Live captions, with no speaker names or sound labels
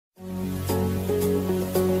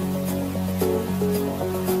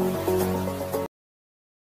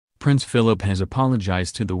Prince Philip has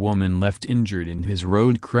apologized to the woman left injured in his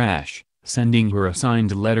road crash, sending her a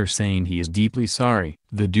signed letter saying he is deeply sorry.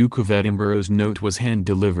 The Duke of Edinburgh's note was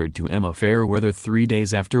hand-delivered to Emma Fairweather 3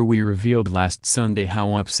 days after we revealed last Sunday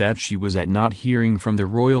how upset she was at not hearing from the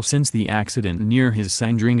royal since the accident near his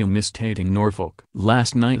Sandringham estate in Norfolk.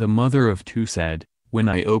 Last night the mother of two said, "When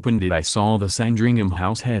I opened it I saw the Sandringham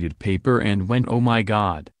House headed paper and went, oh my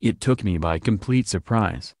God. It took me by complete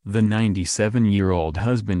surprise." The 97-year-old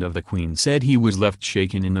husband of the Queen said he was left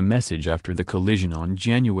shaken in a message after the collision on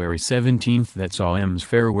January 17 that saw Ms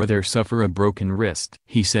Fairweather suffer a broken wrist.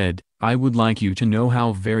 He said, "I would like you to know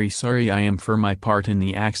how very sorry I am for my part in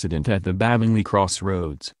the accident at the Babingley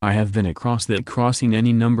Crossroads. I have been across that crossing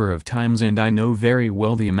any number of times and I know very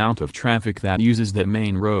well the amount of traffic that uses that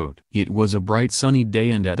main road. It was a bright sunny day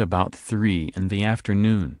and at about 3 in the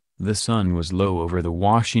afternoon, the sun was low over the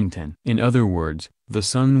Washington. In other words, the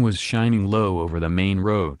sun was shining low over the main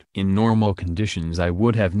road. In normal conditions I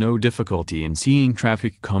would have no difficulty in seeing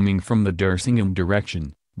traffic coming from the Dersingham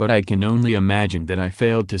direction. But I can only imagine that I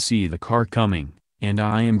failed to see the car coming, and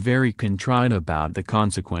I am very contrite about the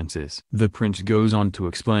consequences." The prince goes on to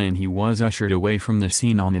explain he was ushered away from the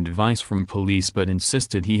scene on advice from police but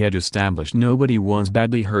insisted he had established nobody was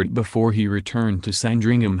badly hurt before he returned to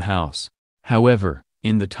Sandringham House. However,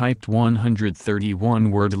 in the typed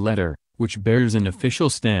 131-word letter, which bears an official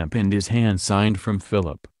stamp and is hand-signed from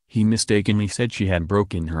Philip, he mistakenly said she had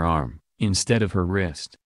broken her arm, instead of her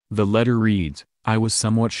wrist. The letter reads, "I was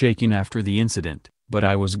somewhat shaken after the incident, but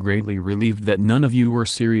I was greatly relieved that none of you were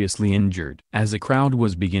seriously injured. As a crowd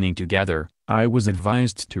was beginning to gather, I was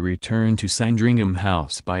advised to return to Sandringham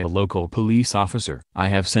House by a local police officer. I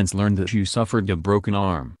have since learned that you suffered a broken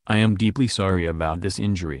arm. I am deeply sorry about this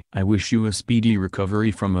injury. I wish you a speedy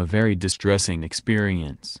recovery from a very distressing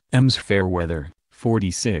experience." Ms Fairweather,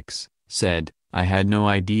 46, said, "I had no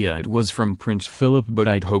idea it was from Prince Philip but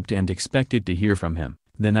I'd hoped and expected to hear from him.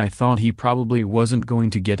 Then I thought he probably wasn't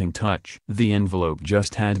going to get in touch. The envelope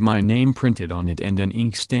just had my name printed on it and an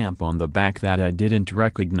ink stamp on the back that I didn't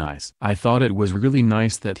recognize. I thought it was really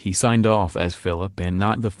nice that he signed off as Philip and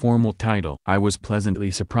not the formal title. I was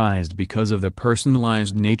pleasantly surprised because of the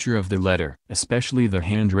personalized nature of the letter, especially the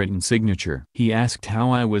handwritten signature. He asked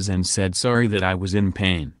how I was and said sorry that I was in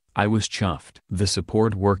pain. I was chuffed." The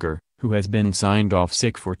support worker, who has been signed off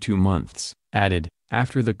sick for 2 months, added,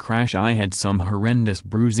 "After the crash I had some horrendous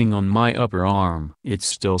bruising on my upper arm. It's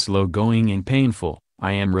still slow going and painful.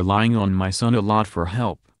 I am relying on my son a lot for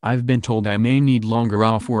help. I've been told I may need longer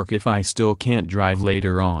off work if I still can't drive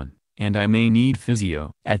later on, and I may need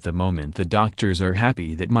physio. At the moment the doctors are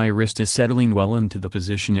happy that my wrist is settling well into the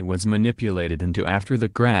position it was manipulated into after the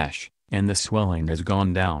crash, and the swelling has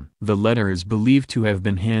gone down." The letter is believed to have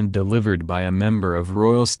been hand-delivered by a member of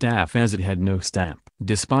royal staff as it had no stamp.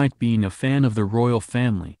 Despite being a fan of the royal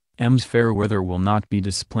family, Ms Fairweather will not be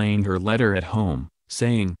displaying her letter at home,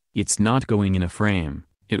 saying, "It's not going in a frame,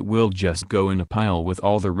 it will just go in a pile with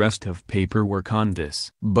all the rest of paperwork on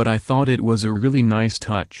this. But I thought it was a really nice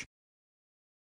touch.